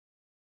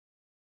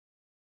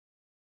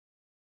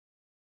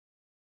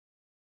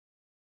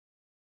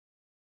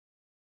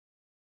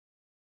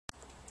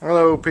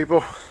Hello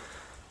people.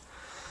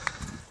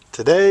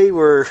 Today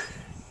we're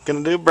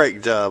going to do a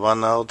brake job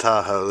on the old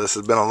Tahoe. This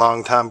has been a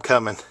long time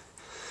coming.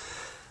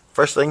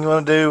 First thing you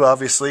want to do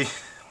obviously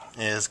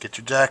is get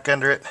your jack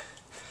under it.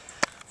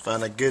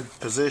 Find a good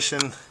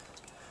position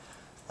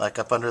like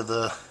up under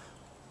the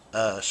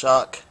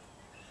shock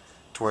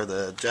to where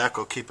the jack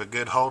will keep a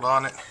good hold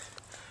on it.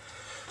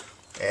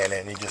 And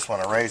then you just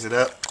want to raise it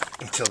up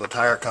until the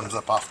tire comes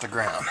up off the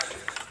ground.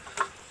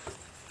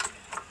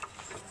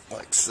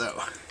 Like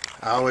so.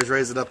 I always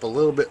raise it up a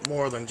little bit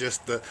more than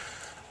just the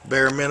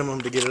bare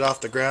minimum to get it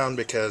off the ground,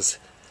 because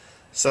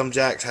some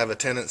jacks have a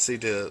tendency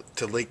to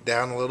leak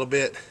down a little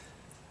bit,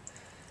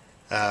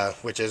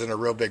 which isn't a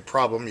real big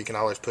problem. You can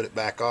always put it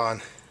back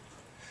on.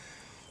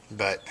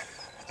 But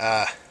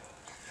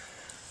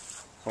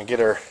we'll get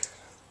her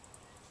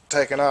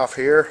taken off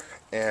here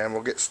and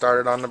we'll get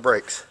started on the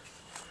brakes.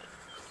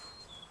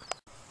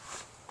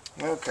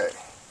 Okay.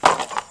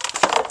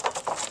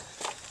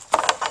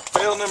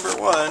 Fail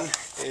number one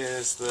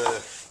is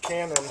the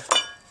Canon.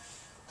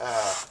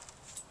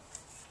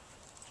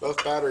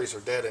 Both batteries are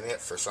dead in it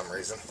for some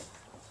reason.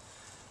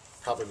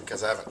 Probably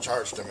because I haven't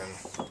charged them in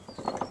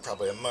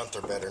probably a month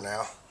or better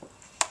now.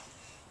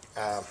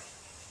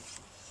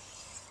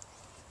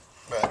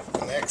 But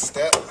the next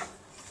step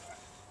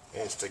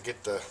is to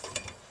get the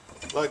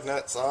lug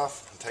nuts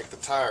off and take the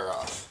tire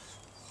off.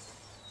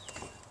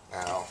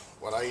 Now,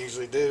 what I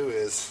usually do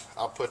is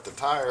I'll put the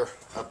tire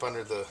up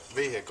under the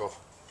vehicle,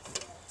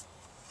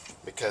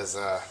 because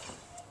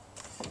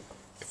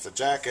if the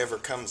jack ever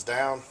comes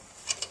down,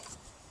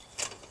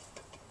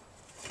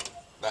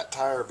 that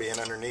tire being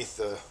underneath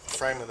the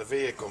frame of the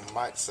vehicle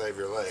might save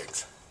your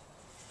legs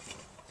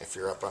if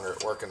you're up under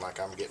it working like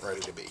I'm getting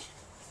ready to be.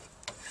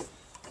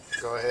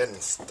 Go ahead and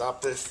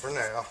stop this for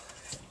now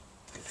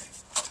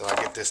until I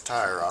get this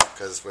tire off,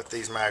 because with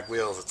these mag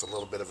wheels it's a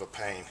little bit of a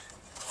pain.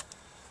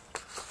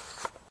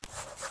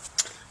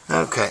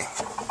 Okay,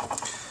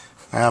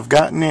 now I've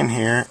gotten in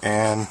here,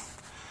 and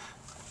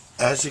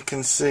as you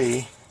can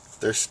see,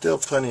 there's still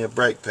plenty of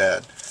brake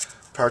pad.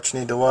 Part you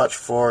need to watch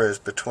for is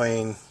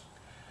between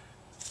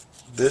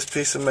this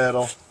piece of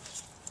metal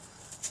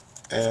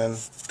and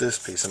this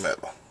piece of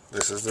metal.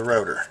 This is the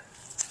rotor.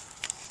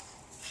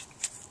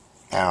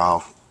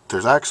 Now,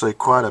 there's actually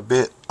quite a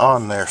bit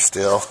on there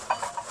still,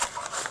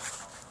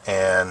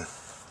 and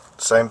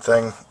same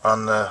thing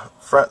on the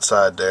front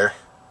side there,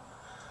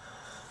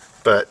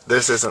 but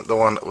this isn't the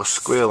one that was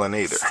squealing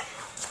either.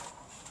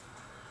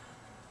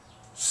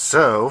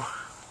 So,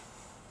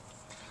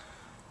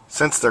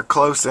 since they're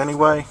close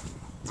anyway,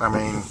 I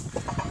mean,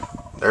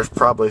 there's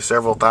probably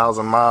several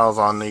thousand miles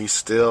on these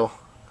still,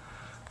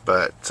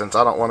 but since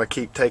I don't want to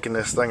keep taking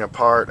this thing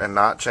apart and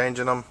not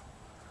changing them,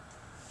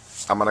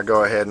 I'm going to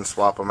go ahead and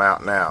swap them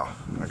out now.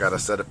 I got a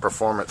set of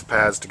performance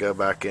pads to go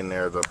back in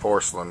there, the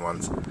porcelain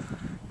ones,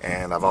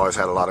 and I've always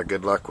had a lot of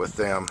good luck with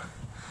them.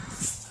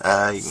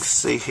 You can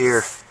see here,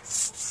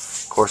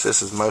 of course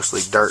this is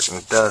mostly dirt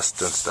and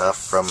dust and stuff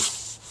from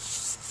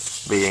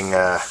being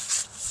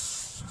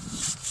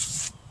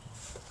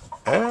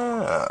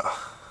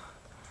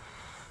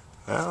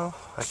well,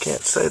 I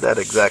can't say that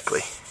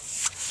exactly.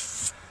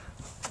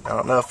 I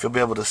don't know if you'll be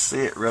able to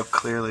see it real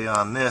clearly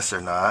on this or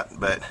not,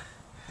 but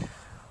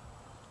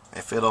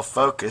if it'll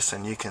focus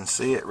and you can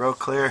see it real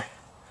clear,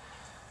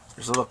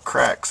 there's little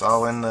cracks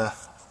all in the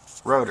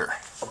rotor.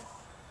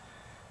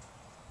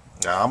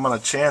 Now I'm going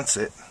to chance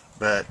it,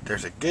 but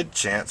there's a good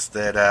chance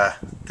that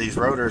these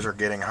rotors are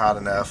getting hot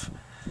enough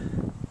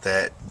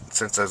that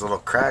since those little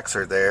cracks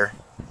are there,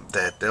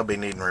 that they'll be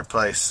needing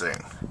replaced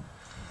soon.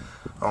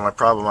 Only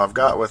problem I've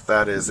got with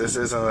that is this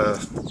isn't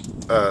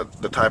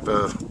the type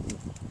of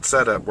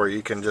setup where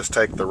you can just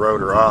take the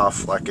rotor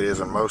off like it is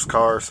in most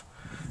cars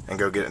and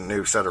go get a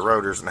new set of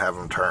rotors and have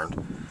them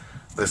turned.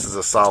 This is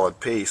a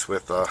solid piece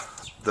with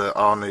the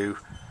all new,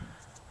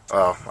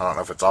 I don't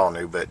know if it's all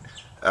new, but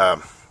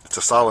it's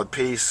a solid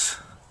piece.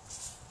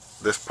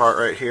 This part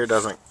right here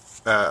doesn't,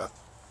 the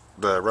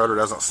rotor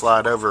doesn't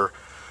slide over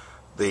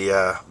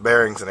the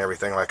bearings and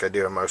everything like I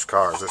do in most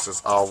cars. This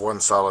is all one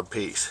solid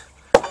piece.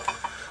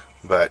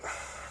 But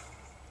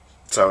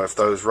so if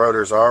those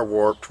rotors are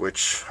warped,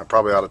 which I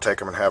probably ought to take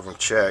them and have them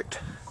checked,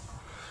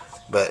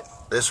 but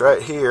this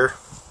right here,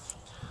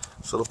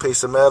 this little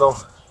piece of metal,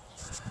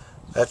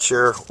 that's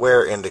your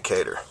wear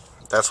indicator.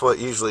 That's what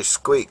usually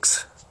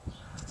squeaks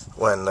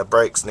when the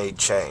brakes need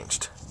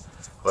changed.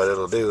 What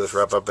it'll do is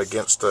rub up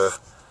against the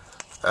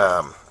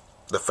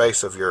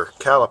face of your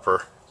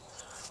caliper,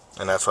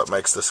 and that's what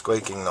makes the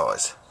squeaking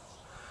noise.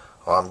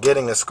 Well, I'm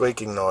getting a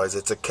squeaking noise.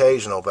 It's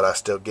occasional, but I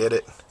still get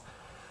it.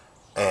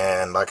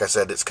 And like I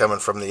said, it's coming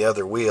from the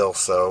other wheel,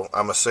 so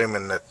I'm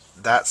assuming that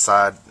that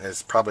side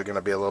is probably going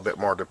to be a little bit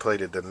more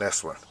depleted than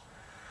this one.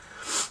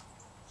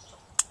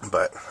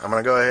 But I'm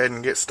going to go ahead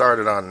and get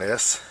started on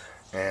this,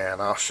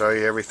 and I'll show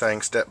you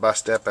everything step by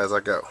step as I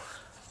go.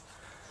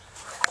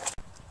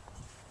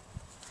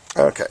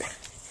 Okay,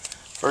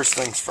 first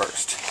things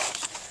first.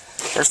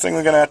 First thing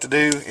we're going to have to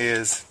do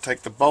is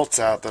take the bolts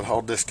out that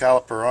hold this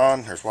caliper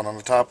on. There's one on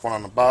the top, one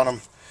on the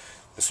bottom.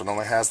 This one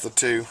only has the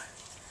 2.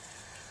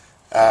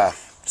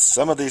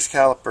 Some of these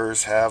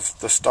calipers have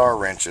the star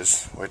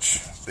wrenches,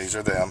 which these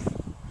are them.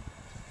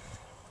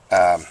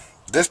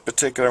 This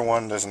particular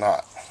one does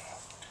not.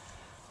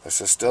 This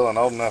is still an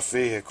old enough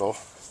vehicle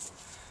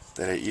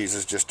that it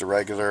uses just a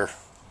regular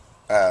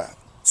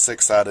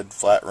 6-sided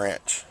flat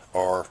wrench,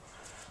 or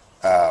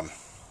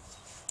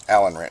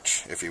Allen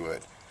wrench, if you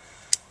would.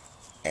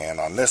 And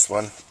on this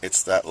one,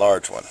 it's that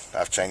large one.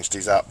 I've changed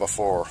these out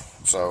before,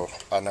 so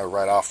I know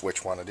right off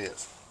which one it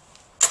is.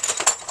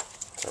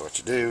 So what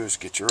you do is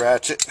get your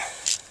ratchet,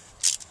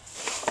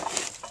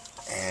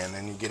 and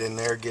then you get in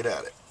there, get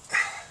at it.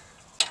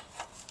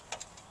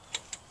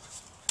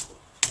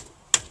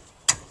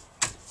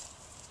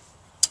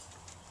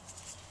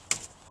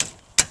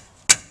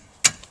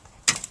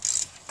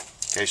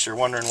 In case you're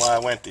wondering why I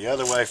went the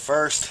other way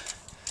first,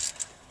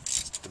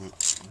 to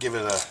give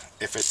it a,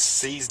 if it's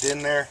seized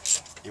in there,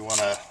 you want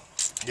to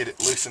get it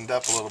loosened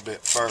up a little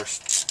bit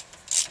first.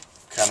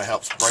 Kind of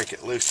helps break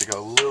it loose to go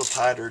a little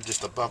tighter,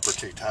 just a bump or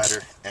two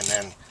tighter, and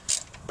then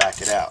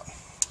back it out.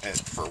 And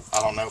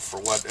I don't know, for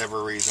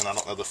whatever reason, I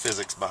don't know the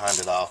physics behind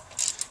it all,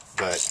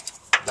 but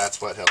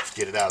that's what helps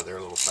get it out of there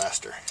a little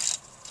faster.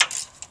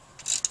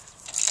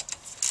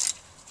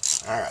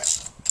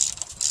 Alright.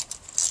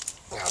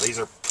 Now these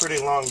are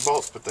pretty long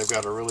bolts, but they've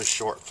got a really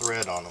short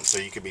thread on them, so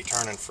you could be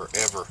turning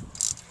forever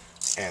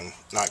and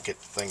not get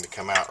the thing to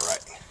come out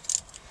right.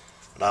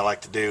 What I like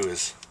to do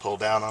is pull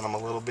down on them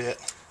a little bit.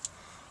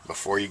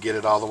 Before you get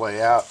it all the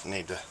way out, you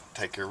need to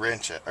take your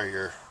wrench or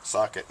your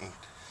socket and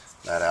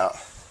that out.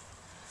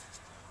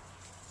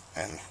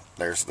 And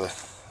there's the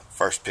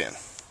first pin.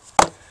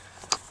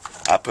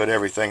 I put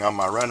everything on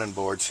my running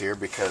boards here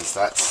because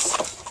that's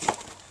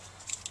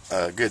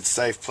a good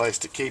safe place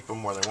to keep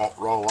them where they won't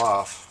roll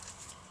off.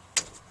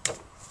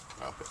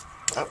 Up it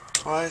up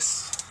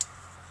twice.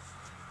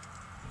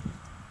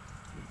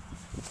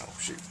 Oh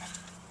shoot.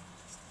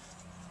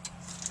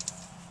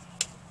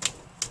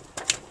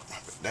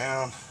 Up it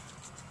down,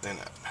 then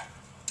up.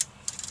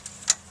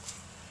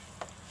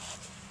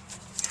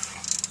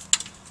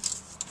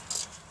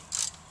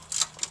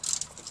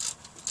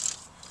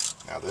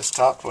 Now this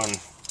top one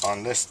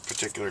on this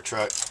particular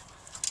truck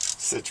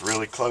sits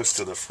really close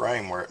to the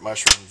frame where it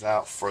mushrooms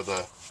out for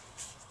the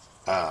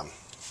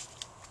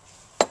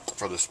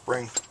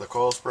spring, the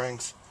coil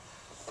springs.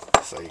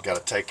 So you got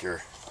to take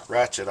your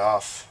ratchet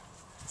off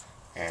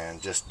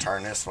and just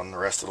turn this one the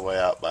rest of the way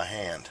out by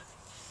hand.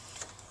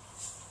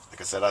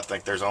 Like I said, I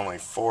think there's only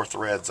 4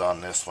 threads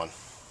on this one.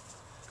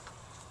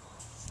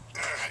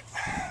 Alright,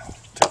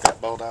 took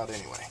that bolt out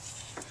anyway.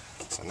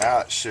 So now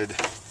it should,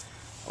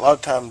 a lot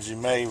of times you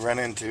may run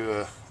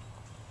into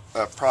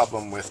a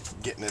problem with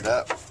getting it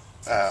up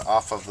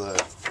off of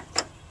the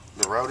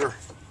rotor.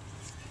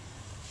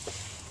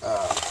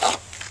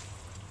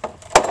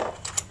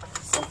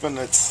 Something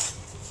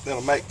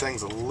that'll make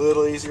things a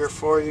little easier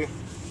for you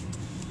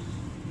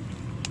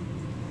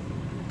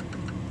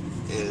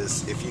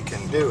is, if you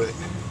can do it,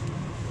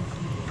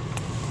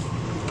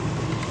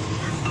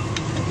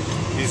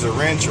 use a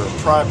wrench or a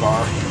pry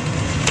bar.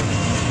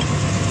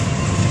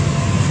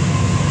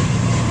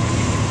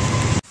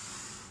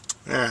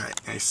 Alright,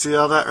 you see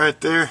all that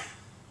right there?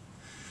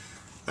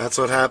 That's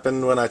what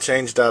happened when I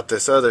changed out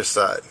this other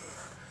side.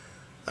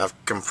 I've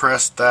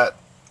compressed that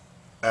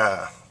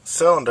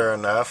cylinder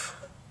enough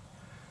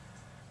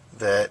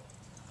that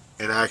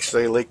it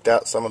actually leaked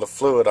out some of the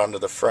fluid onto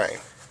the frame.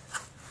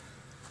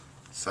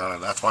 So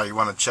that's why you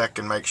want to check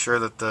and make sure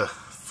that the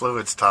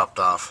fluid's topped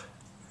off.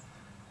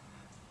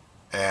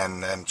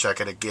 And then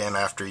check it again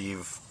after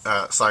you've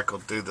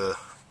cycled through the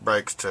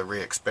brakes to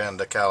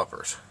re-expand the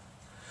calipers.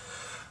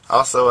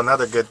 Also,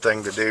 another good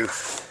thing to do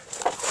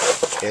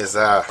is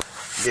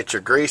get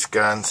your grease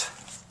guns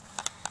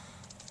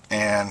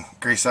and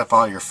grease up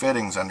all your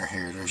fittings under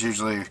here. There's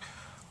usually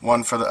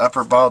one for the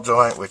upper ball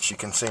joint, which you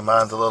can see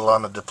mine's a little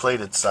on the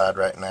depleted side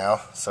right now,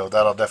 so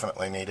that'll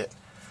definitely need it.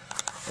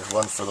 There's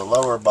one for the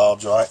lower ball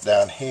joint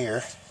down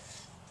here,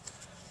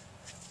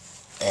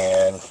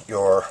 and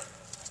your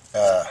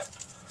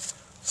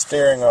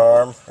steering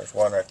arm, there's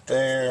one right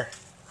there.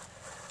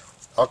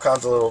 All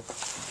kinds of little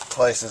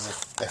places,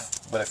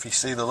 but if you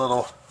see the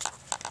little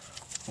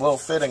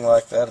fitting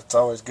like that, it's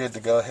always good to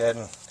go ahead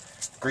and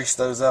grease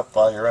those up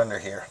while you're under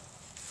here.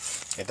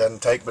 It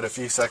doesn't take but a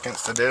few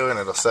seconds to do, and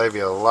it'll save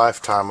you a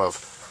lifetime of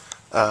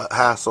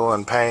hassle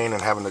and pain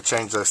and having to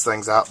change those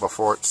things out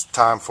before it's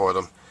time for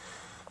them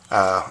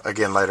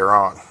again later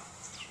on.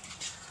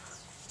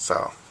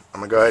 So I'm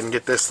going to go ahead and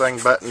get this thing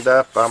buttoned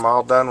up. I'm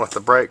all done with the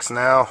brakes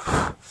now.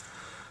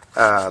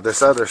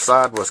 This other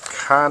side was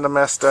kind of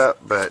messed up,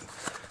 but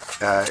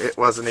it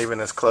wasn't even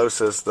as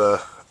close as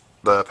the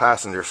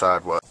passenger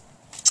side was.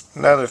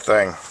 Another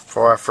thing,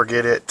 before I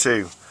forget it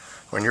too,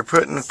 when you're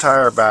putting the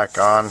tire back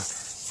on,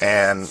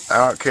 and I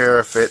don't care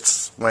if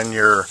it's when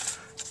you're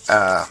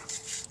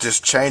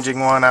just changing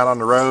one out on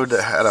the road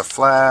that had a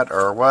flat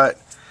or what,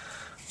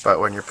 but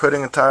when you're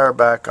putting a tire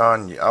back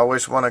on, you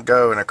always want to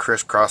go in a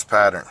crisscross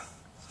pattern.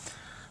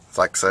 It's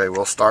like, say,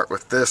 we'll start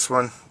with this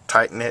one,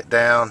 tighten it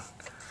down,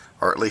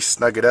 or at least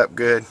snug it up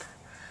good,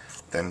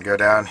 then go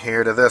down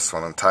here to this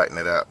one and tighten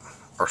it up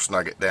or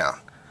snug it down.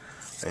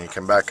 Then you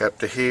come back up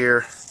to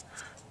here,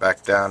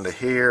 back down to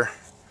here,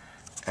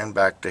 and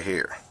back to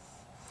here.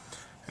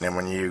 And then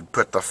when you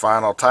put the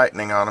final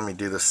tightening on them, you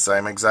do the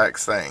same exact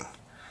thing.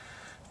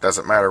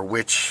 Doesn't matter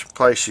which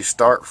place you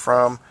start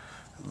from,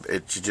 you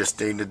just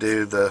need to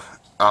do the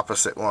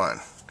opposite one.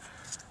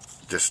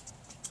 Just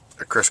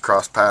a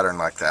crisscross pattern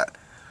like that.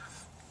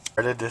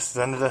 This is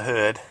under the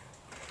hood.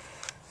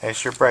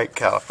 There's your brake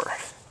caliper.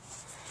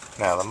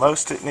 Now the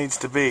most it needs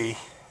to be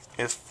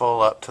is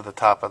full up to the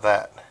top of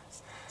that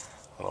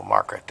little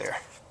mark right there.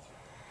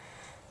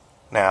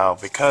 Now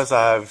because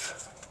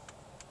I've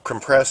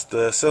compressed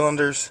the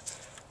cylinders,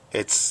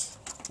 it's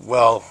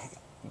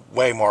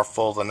way more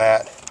full than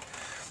that,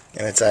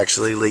 and it's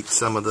actually leaked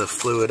some of the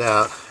fluid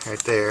out right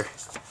there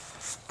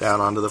down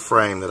onto the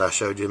frame that I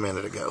showed you a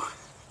minute ago.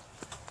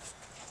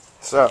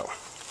 So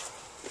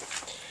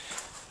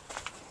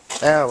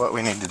now what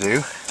we need to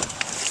do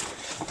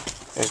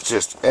is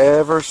just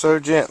ever so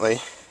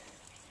gently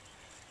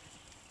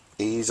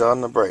ease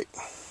on the brake.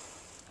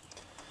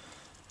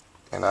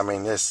 And I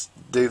mean,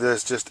 do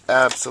this just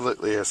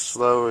absolutely as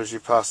slow as you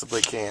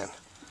possibly can.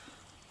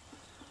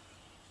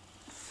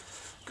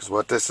 Because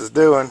what this is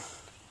doing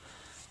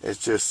is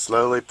just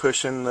slowly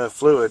pushing the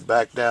fluid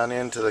back down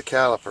into the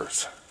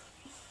calipers.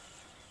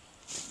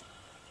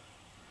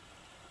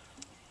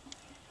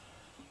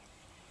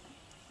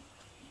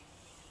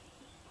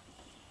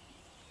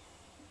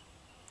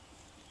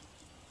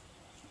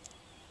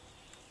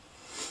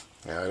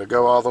 Now it'll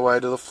go all the way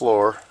to the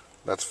floor.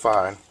 That's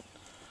fine.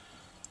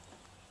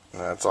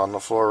 And that's on the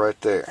floor right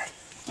there.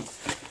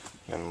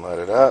 And let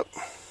it up.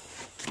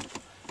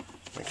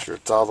 Make sure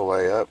it's all the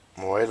way up.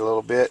 Wait a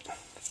little bit.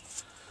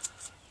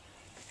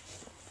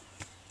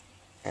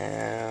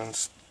 And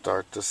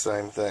start the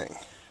same thing.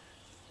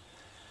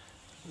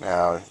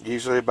 Now,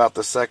 usually about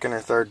the second or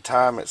third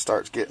time it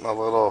starts getting a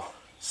little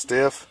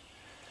stiff.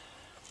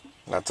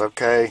 That's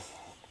okay.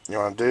 You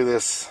want to do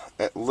this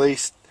at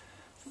least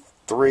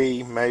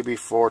 3, maybe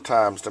 4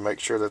 times to make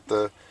sure that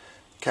the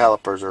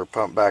calipers are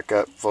pumped back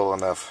up full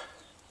enough.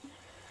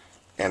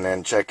 And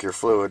then check your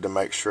fluid to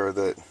make sure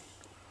that,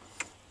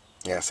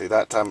 yeah, see,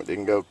 that time it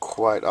didn't go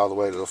quite all the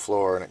way to the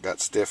floor and it got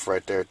stiff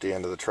right there at the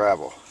end of the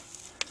travel.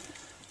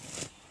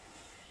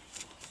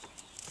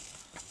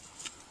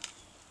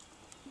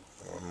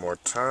 One more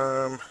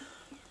time.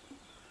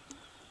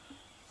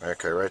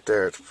 Okay, right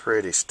there it's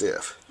pretty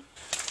stiff.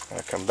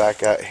 I'll come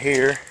back out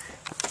here,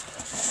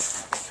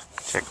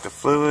 check the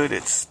fluid.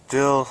 It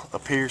still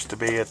appears to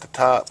be at the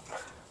top,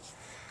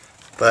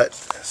 but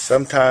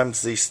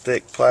sometimes these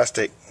thick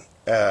plastic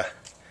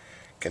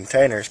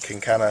containers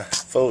can kind of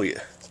fool you.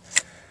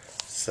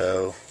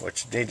 So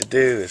what you need to do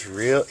is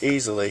real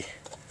easily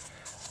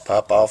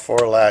pop all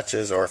 4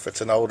 latches, or if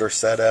it's an older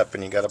setup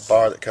and you got a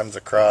bar that comes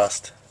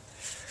across,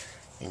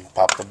 you can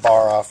pop the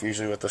bar off,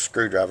 usually with a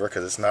screwdriver,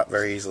 because it's not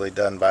very easily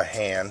done by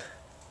hand.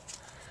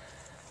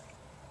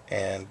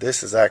 And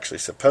this is actually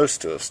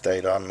supposed to have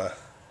stayed on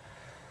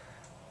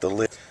the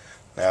lid.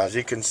 Now as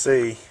you can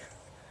see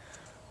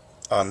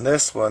on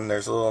this one,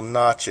 there's a little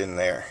notch in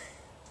there,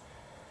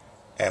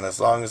 and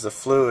as long as the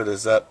fluid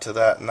is up to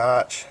that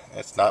notch,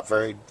 it's not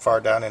very far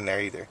down in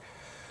there either,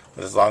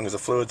 but as long as the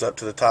fluid's up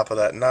to the top of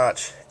that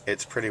notch,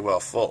 it's pretty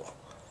well full.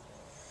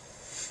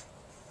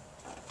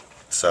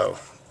 So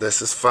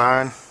this is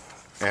fine.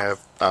 I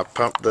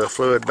pumped the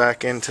fluid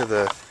back into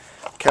the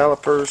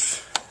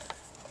calipers,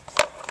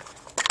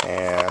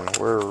 and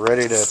we're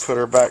ready to put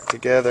her back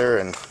together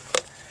and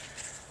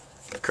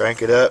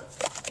crank it up.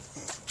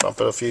 Pump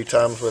it a few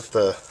times with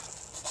the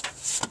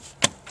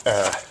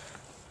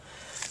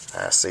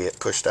I see it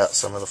pushed out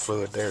some of the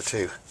fluid there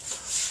too,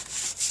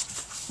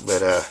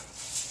 but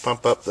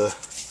pump up the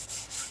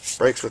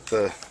brakes with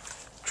the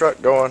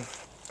truck going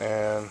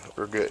and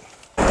we're good.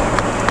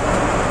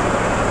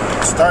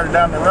 Started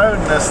down the road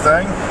in this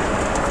thing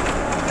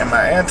and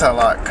my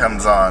anti-lock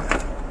comes on,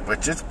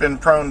 which it's been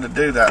prone to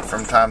do that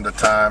from time to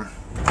time,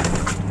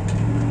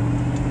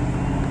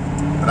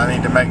 but I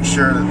need to make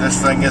sure that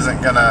this thing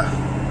isn't gonna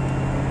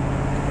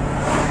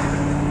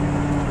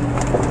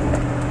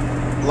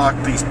lock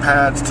these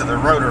pads to the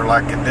rotor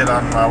like it did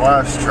on my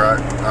wife's truck,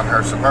 on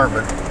her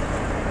Suburban.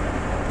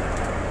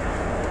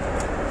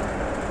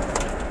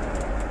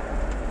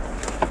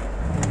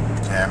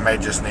 Yeah, it may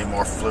just need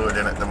more fluid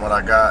in it than what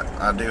I got.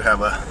 I do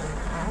have a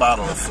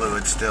bottle of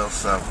fluid still,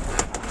 so.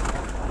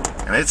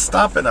 And it's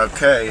stopping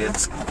okay.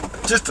 It's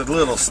just a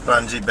little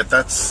spongy, but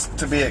that's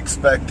to be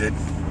expected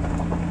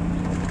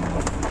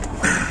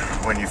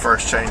when you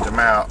first change them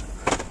out.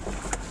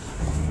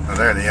 Oh,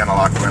 there, the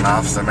interlock went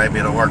off, so maybe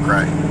it'll work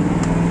right.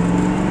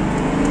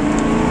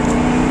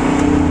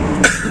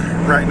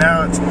 Right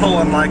now it's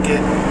pulling like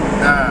it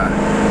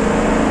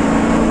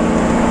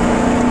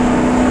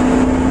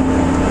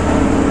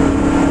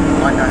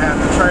like I had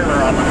the trailer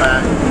on the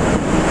back.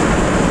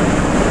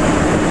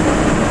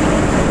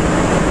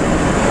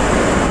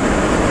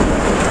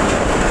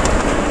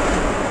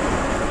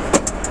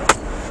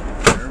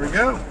 There we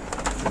go.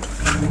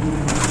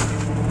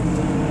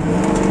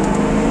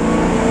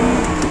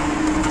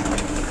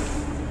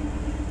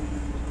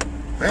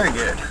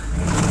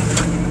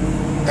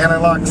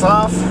 counter locks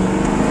off,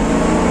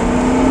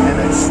 and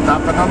it's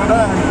stopping on a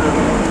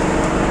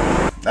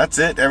dime. That's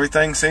it.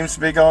 Everything seems to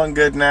be going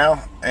good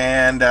now,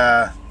 and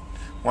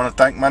want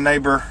to thank my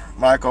neighbor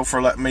Michael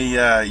for letting me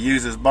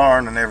use his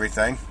barn and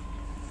everything.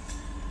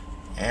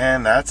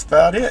 And that's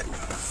about it.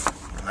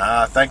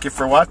 Thank you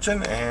for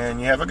watching, and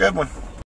you have a good one.